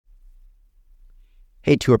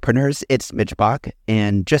Hey, tourpreneurs, it's Mitch Bach,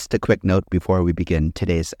 and just a quick note before we begin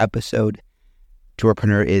today's episode.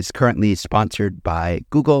 Tourpreneur is currently sponsored by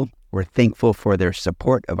Google. We're thankful for their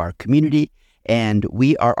support of our community, and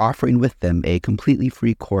we are offering with them a completely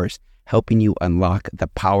free course helping you unlock the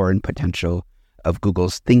power and potential of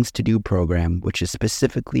Google's Things to Do program, which is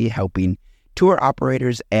specifically helping tour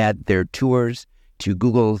operators add their tours to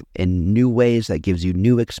Google in new ways that gives you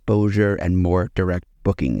new exposure and more direct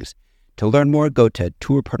bookings. To learn more, go to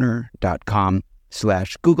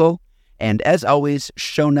tourpreneur.com/Google. And as always,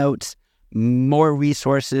 show notes, more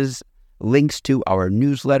resources, links to our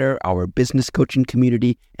newsletter, our business coaching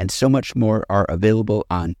community, and so much more are available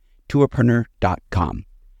on tourpreneur.com.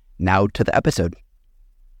 Now to the episode.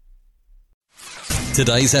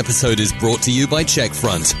 Today's episode is brought to you by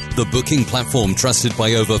Checkfront, the booking platform trusted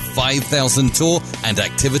by over 5,000 tour and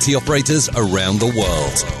activity operators around the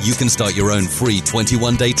world. You can start your own free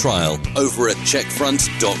 21-day trial over at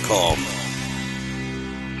checkfront.com.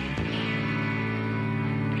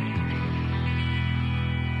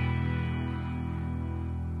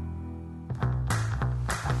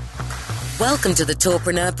 Welcome to the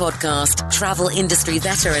Tourpreneur Podcast. Travel industry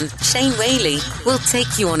veteran Shane Whaley will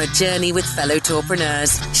take you on a journey with fellow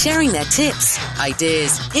tourpreneurs, sharing their tips,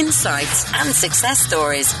 ideas, insights, and success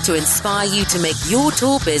stories to inspire you to make your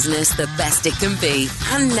tour business the best it can be.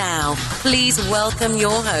 And now, please welcome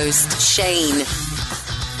your host, Shane.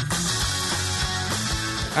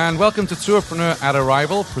 And welcome to Tourpreneur at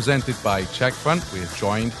Arrival, presented by Checkfront. We are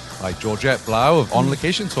joined by Georgette Blau of On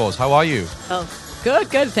Location Tours. How are you? Oh,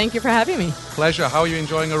 good. Thank you for having me. Pleasure. How are you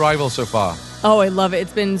enjoying Arrival so far? Oh, I love it.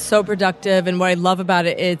 It's been so productive. And what I love about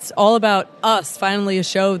it, it's all about us. Finally, a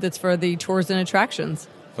show that's for the tours and attractions.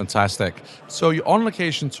 Fantastic. So you're On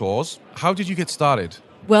Location Tours. How did you get started?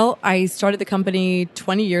 Well, I started the company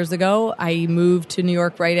 20 years ago. I moved to New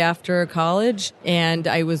York right after college, and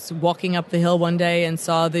I was walking up the hill one day and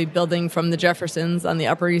saw the building from the Jeffersons on the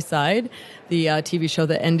Upper East Side, the TV show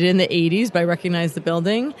that ended in the 80s, but I recognized the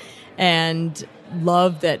building and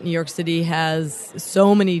loved that New York City has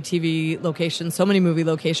so many TV locations, so many movie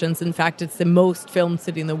locations. In fact, it's the most filmed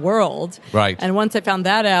city in the world. Right. And once I found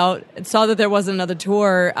that out, saw that there was another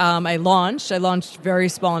tour, I launched very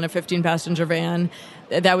small in a 15-passenger van.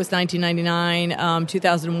 That was 1999.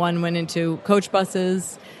 2001 went into coach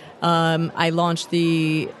buses. I launched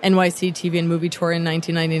the NYC TV and movie tour in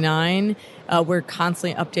 1999. We're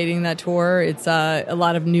constantly updating that tour. It's a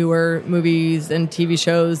lot of newer movies and TV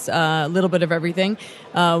shows, a little bit of everything.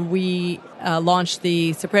 We launched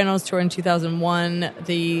the Sopranos tour in 2001,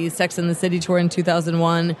 the Sex and the City tour in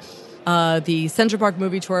 2001, the Central Park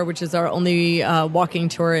movie tour, which is our only walking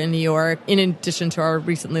tour in New York, in addition to our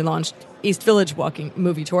recently launched East Village walking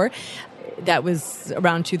movie tour. That was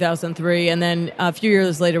around 2003. And then a few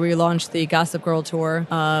years later, we launched the Gossip Girl tour,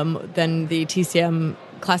 then the TCM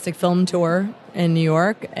Classic Film Tour in New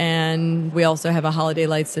York. And we also have a Holiday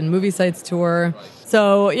Lights and Movie Sites tour.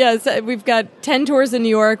 So, we've got 10 tours in New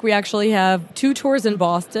York. We actually have 2 tours in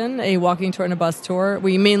Boston, a walking tour and a bus tour.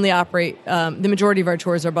 We mainly operate, the majority of our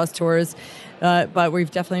tours are bus tours, but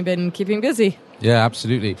we've definitely been keeping busy. Yeah,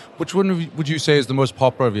 absolutely. Which one would you say is the most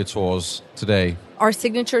popular of your tours today? Our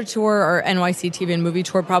signature tour, our NYC TV and movie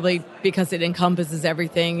tour, probably because it encompasses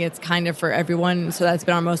everything. It's kind of for everyone, so that's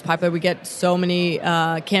been our most popular. We get so many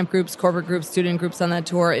camp groups, corporate groups, student groups on that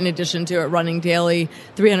tour, in addition to it running daily,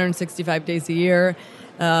 365 days a year.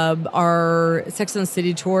 Our Sex and the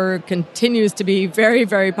City tour continues to be very,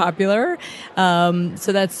 very popular.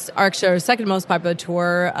 So that's actually our second most popular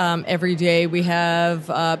tour. Every day we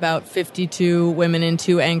have about 52 women and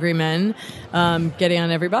 2 angry men getting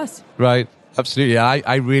on every bus. Right. Absolutely.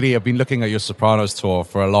 I really have been looking at your Sopranos tour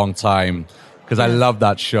for a long time because I love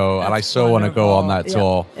that show. That's and I so want to go on that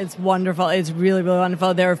tour. It's wonderful. It's really, really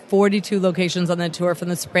wonderful. There are 42 locations on that tour from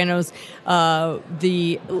the Sopranos. Our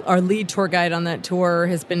lead tour guide on that tour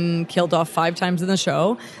has been killed off 5 times in the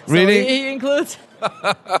show. So really? He includes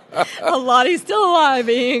a lot. He's still alive.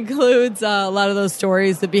 He includes a lot of those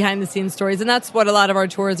stories, the behind-the-scenes stories. And that's what a lot of our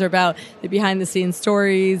tours are about, the behind-the-scenes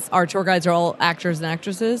stories. Our tour guides are all actors and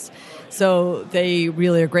actresses. So they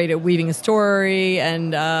really are great at weaving a story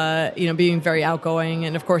and, being very outgoing.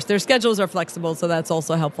 And, of course, their schedules are flexible, so that's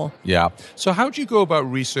also helpful. Yeah. So how do you go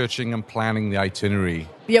about researching and planning the itinerary?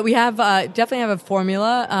 Yeah, we have definitely have a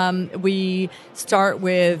formula. We start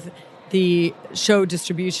with the show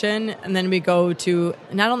distribution, and then we go to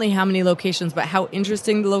not only how many locations, but how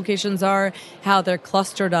interesting the locations are, how they're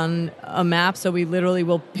clustered on a map. So we literally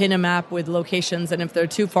will pin a map with locations, and if they're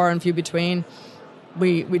too far and few between,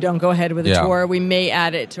 we don't go ahead with a Yeah. tour. We may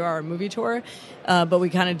add it to our movie tour, but we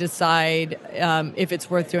kind of decide if it's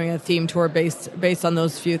worth doing a theme tour based on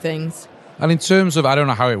those few things. And in terms of, I don't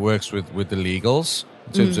know how it works with the legals,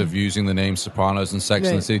 in terms of using the name Sopranos and Sex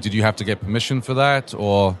and the Right. City. Did you have to get permission for that,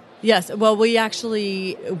 or? Yes. Well, we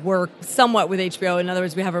actually work somewhat with HBO. In other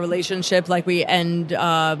words, we have a relationship. Like we end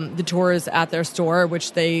the tours at their store,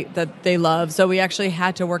 which they love. So we actually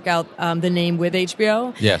had to work out the name with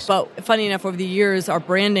HBO. Yes. But funny enough, over the years, our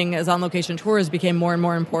branding as On Location Tours became more and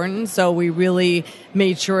more important. So we really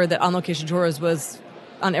made sure that On Location Tours was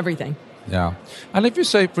on everything. Yeah. And if you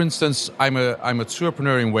say, for instance, I'm a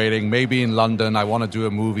tourpreneur in waiting, maybe in London, I want to do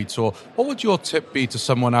a movie tour, what would your tip be to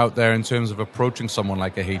someone out there in terms of approaching someone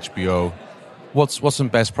like a HBO? What's some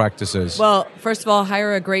best practices? Well, first of all,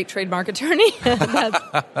 hire a great trademark attorney. That's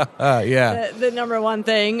yeah. the number one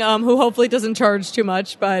thing, who hopefully doesn't charge too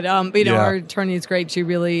much. But Yeah. our attorney is great. She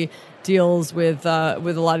really deals with a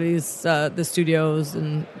lot of these the studios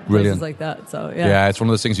and Brilliant. places like that. So Yeah, it's one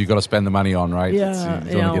of those things you've got to spend the money on, right? Yeah,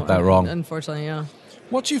 You don't want to get that wrong. Unfortunately, yeah.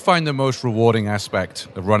 What do you find the most rewarding aspect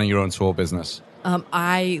of running your own tour business?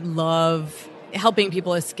 I love helping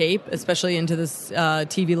people escape, especially into this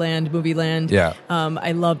TV land, movie land. Yeah.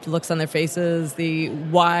 I love the looks on their faces, the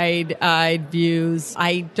wide-eyed views.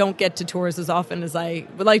 I don't get to tours as often as I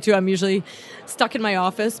would like to. I'm usually stuck in my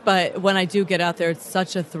office, but when I do get out there, it's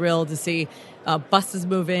such a thrill to see buses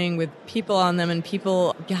moving with people on them and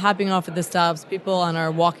people hopping off at the stops, people on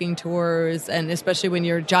our walking tours, and especially when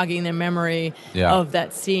you're jogging their memory Yeah. of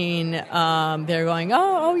that scene, they're going,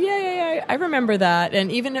 oh, yeah, I remember that.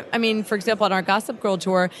 And even, for example, on our Gossip Girl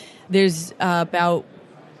tour, there's about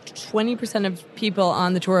 20% of people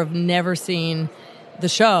on the tour have never seen the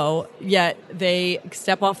show, yet they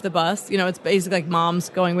step off the bus. It's basically like moms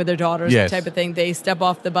going with their daughters Yes. type of thing. They step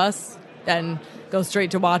off the bus and go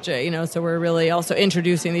straight to watch it, so we're really also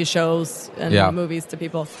introducing these shows and movies to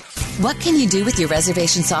people. What can you do with your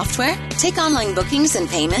reservation software? Take online bookings and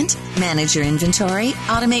payment, manage your inventory,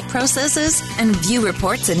 automate processes, and view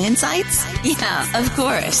reports and insights? Yeah, of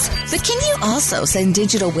course. But can you also send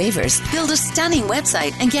digital waivers, build a stunning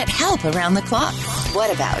website, and get help around the clock?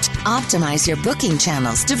 What about optimize your booking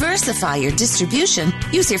channels, diversify your distribution,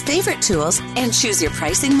 use your favorite tools, and choose your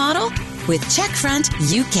pricing model? With Checkfront,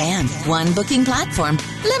 you can. One booking platform,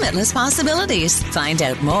 limitless possibilities. Find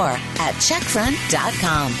out more at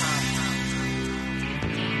checkfront.com.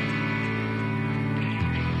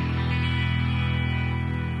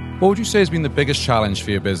 What would you say has been the biggest challenge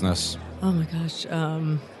for your business? Oh my gosh.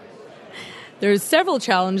 There's several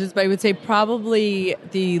challenges, but I would say probably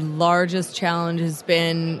the largest challenge has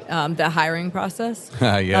been the hiring process.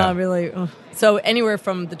 Yeah. Really. So anywhere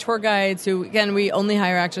from the tour guides who, again, we only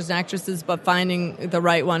hire actors and actresses, but finding the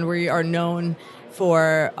right one. We are known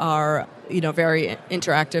for our, very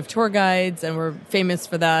interactive tour guides, and we're famous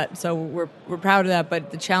for that. So we're proud of that.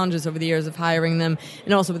 But the challenges over the years of hiring them,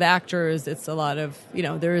 and also with actors, it's a lot of,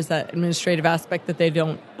 there is that administrative aspect that they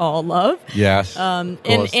don't all love. Yes.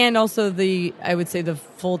 And also I would say the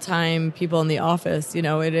full-time people in the office,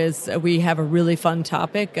 we have a really fun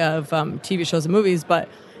topic of TV shows and movies, but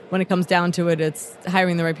when it comes down to it, it's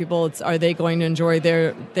hiring the right people. Are they going to enjoy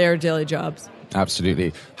their daily jobs?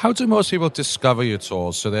 Absolutely. How do most people discover your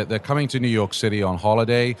tours? So they're coming to New York City on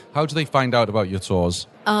holiday. How do they find out about your tours?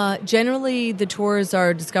 Generally, the tours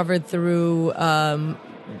are discovered through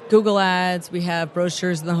Google ads. We have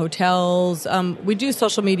brochures in the hotels. We do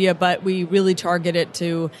social media, but we really target it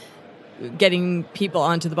to getting people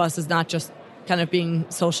onto the buses, not just kind of being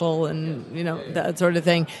social and, that sort of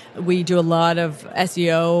thing. We do a lot of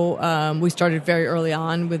SEO. We started very early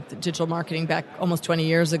on with digital marketing back almost 20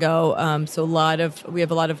 years ago. So we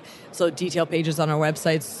have a lot of detailed pages on our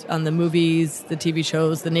websites on the movies, the TV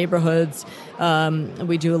shows, the neighborhoods.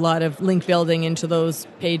 We do a lot of link building into those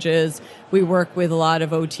pages. We work with a lot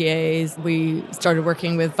of OTAs. We started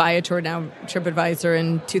working with Viator, now TripAdvisor,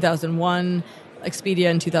 in 2001. Expedia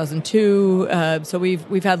in 2002. So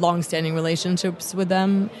we've had long-standing relationships with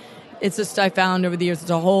them. It's just, I found over the years, it's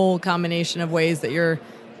a whole combination of ways that you're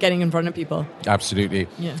getting in front of people. Absolutely.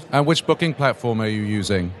 Yeah. And which booking platform are you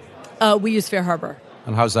using? We use Fair Harbor.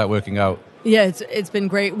 And how's that working out? Yeah, it's been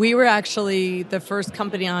great. We were actually the first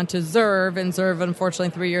company on to Zerv, and Zerv, unfortunately,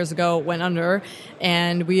 3 years ago went under.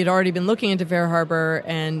 And we had already been looking into Fair Harbor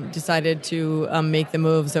and decided to make the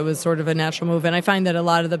move. So it was sort of a natural move. And I find that a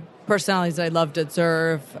lot of the personalities that I loved at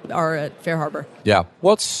Zerv are at Fair Harbor. Yeah.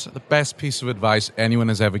 What's the best piece of advice anyone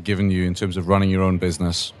has ever given you in terms of running your own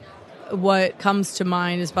business? What comes to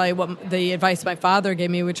mind is probably what the advice my father gave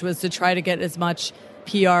me, which was to try to get as much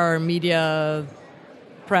PR, media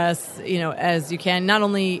press, as you can, not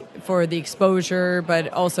only for the exposure, but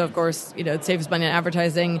also, of course, it saves money on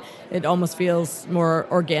advertising. It almost feels more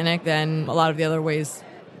organic than a lot of the other ways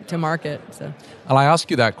to market. So. And I ask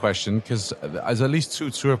you that question because there's at least 2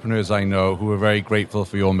 tourpreneurs I know who are very grateful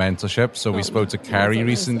for your mentorship. So we spoke to Carrie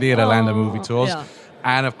recently at Atlanta Movie Tours. Yeah.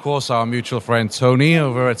 And, of course, our mutual friend Tony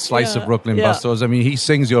over at Slice of Brooklyn Bus Tours. I mean, he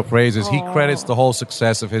sings your praises. He credits the whole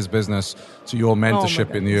success of his business to your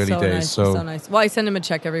mentorship in the early days. Nice, so nice. Well, I send him a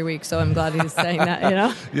check every week, so I'm glad he's saying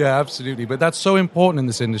that, Yeah, absolutely. But that's so important in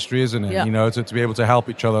this industry, isn't it? Yeah. To be able to help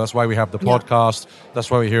each other. That's why we have the podcast. That's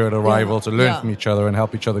why we're here at Arrival, to learn from each other and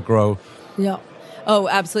help each other grow. Yeah. Oh,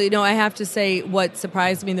 absolutely. No, I have to say what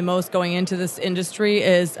surprised me the most going into this industry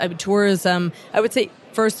is tourism. I would say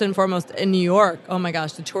first and foremost in New York. Oh my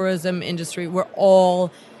gosh, the tourism industry, we're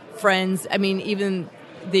all friends. I mean, even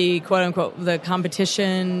the quote unquote, the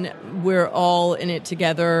competition, we're all in it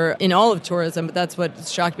together in all of tourism. But that's what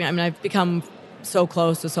shocked me. I mean, I've become so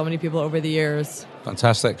close to so many people over the years.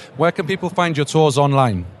 Fantastic. Where can people find your tours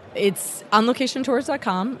online? It's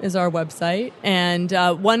onlocationtours.com is our website. And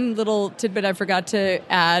one little tidbit I forgot to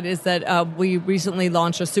add is that we recently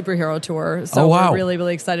launched a superhero tour. So we're really,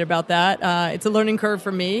 really excited about that. It's a learning curve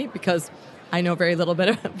for me because I know very little bit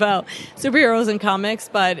about superheroes and comics,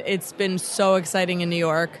 but it's been so exciting in New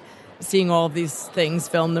York seeing all of these things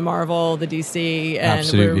filmed, the Marvel, the DC, and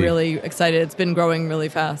absolutely. We're really excited. It's been growing really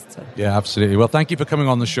fast. So. Yeah, absolutely. Well, thank you for coming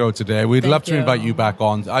on the show today. We'd love to invite you back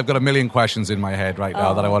on. I've got a million questions in my head right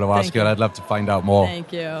now that I want to ask you, and I'd love to find out more.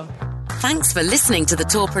 Thank you. Thanks for listening to the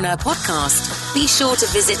Tourpreneur podcast. Be sure to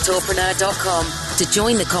visit tourpreneur.com to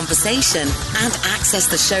join the conversation and access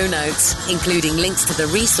the show notes, including links to the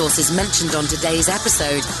resources mentioned on today's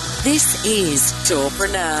episode. This is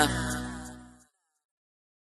Tourpreneur.